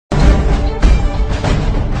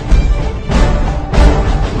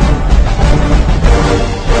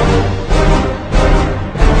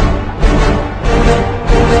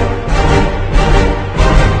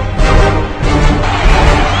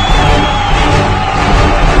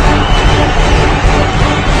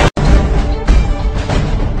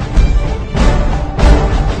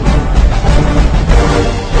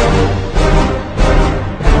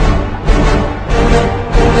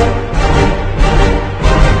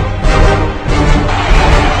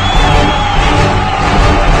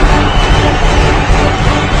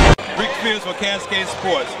Cascade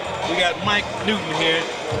Sports. We got Mike Newton here.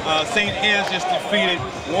 St. Anne's just defeated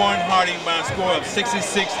Warren Harding by a score of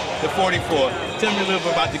 66-44. Tell me a little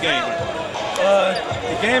bit about the game.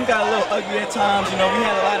 The game got a little ugly at times. You know, we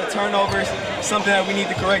had a lot of turnovers, something that we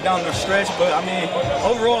need to correct down the stretch. But I mean,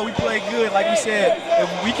 overall, we played good. Like we said,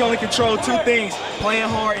 if we can only control two things: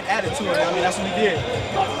 playing hard and attitude. I mean, that's what we did.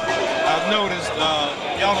 I've noticed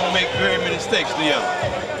y'all don't make very many mistakes, do y'all?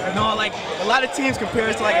 You know, like a lot of teams compare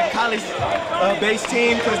us to like a college-based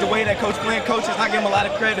team because the way that coaches not give them a lot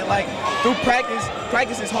of credit. Like through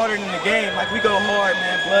practice is harder than the game. Like we go hard,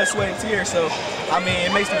 man, blood, sweat, and tears. So I mean,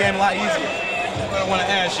 it makes the game a lot easier. I want to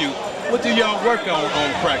ask you, what do y'all work on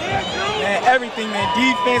practice? Man, everything, man.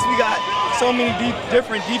 Defense, we got so many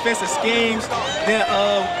different defensive schemes. Then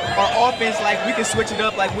our offense, like we can switch it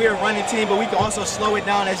up, like we're a running team, but we can also slow it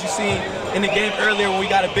down, as you seen in the game earlier when we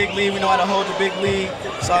got a big lead. We know how to hold the big lead.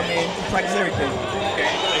 So I mean, we practice everything. Okay.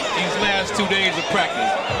 These last 2 days of practice,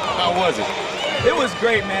 how was it? It was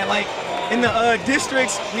great, man. Like in the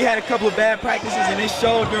districts, we had a couple of bad practices, and it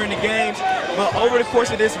showed during the games. But over the course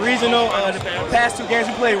of this regional, the past 2 games,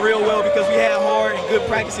 we played real well because we had hard and good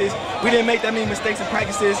practices. We didn't make that many mistakes in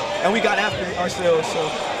practices, and we got after ourselves. So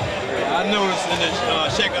I noticed in the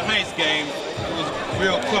Shaker Heights game, it was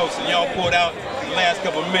real close, and y'all pulled out the last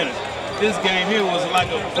couple of minutes. This game here was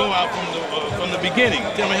like a blowout from the beginning.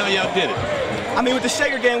 Tell me how y'all did it. I mean, with the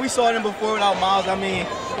Shaker game, we saw them before without Miles. I mean,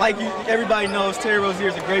 like everybody knows, Terry Rozier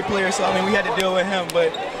is a great player, so I mean, we had to deal with him.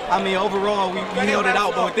 But I mean, overall, we held it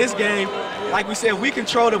out. But with this game, like we said, we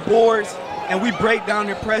control the boards and we break down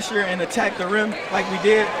their pressure and attack the rim like we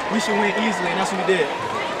did. We should win easily, and that's what we did.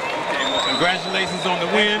 Okay, well, congratulations on the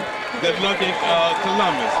win. Good luck in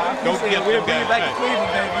Columbus. Don't forget, we'll be back to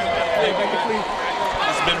Cleveland, baby. Back to Cleveland.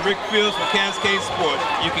 It's been Rick Fields for Cascade Sports.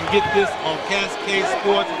 You can get this on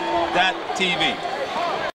CascadeSports.tv.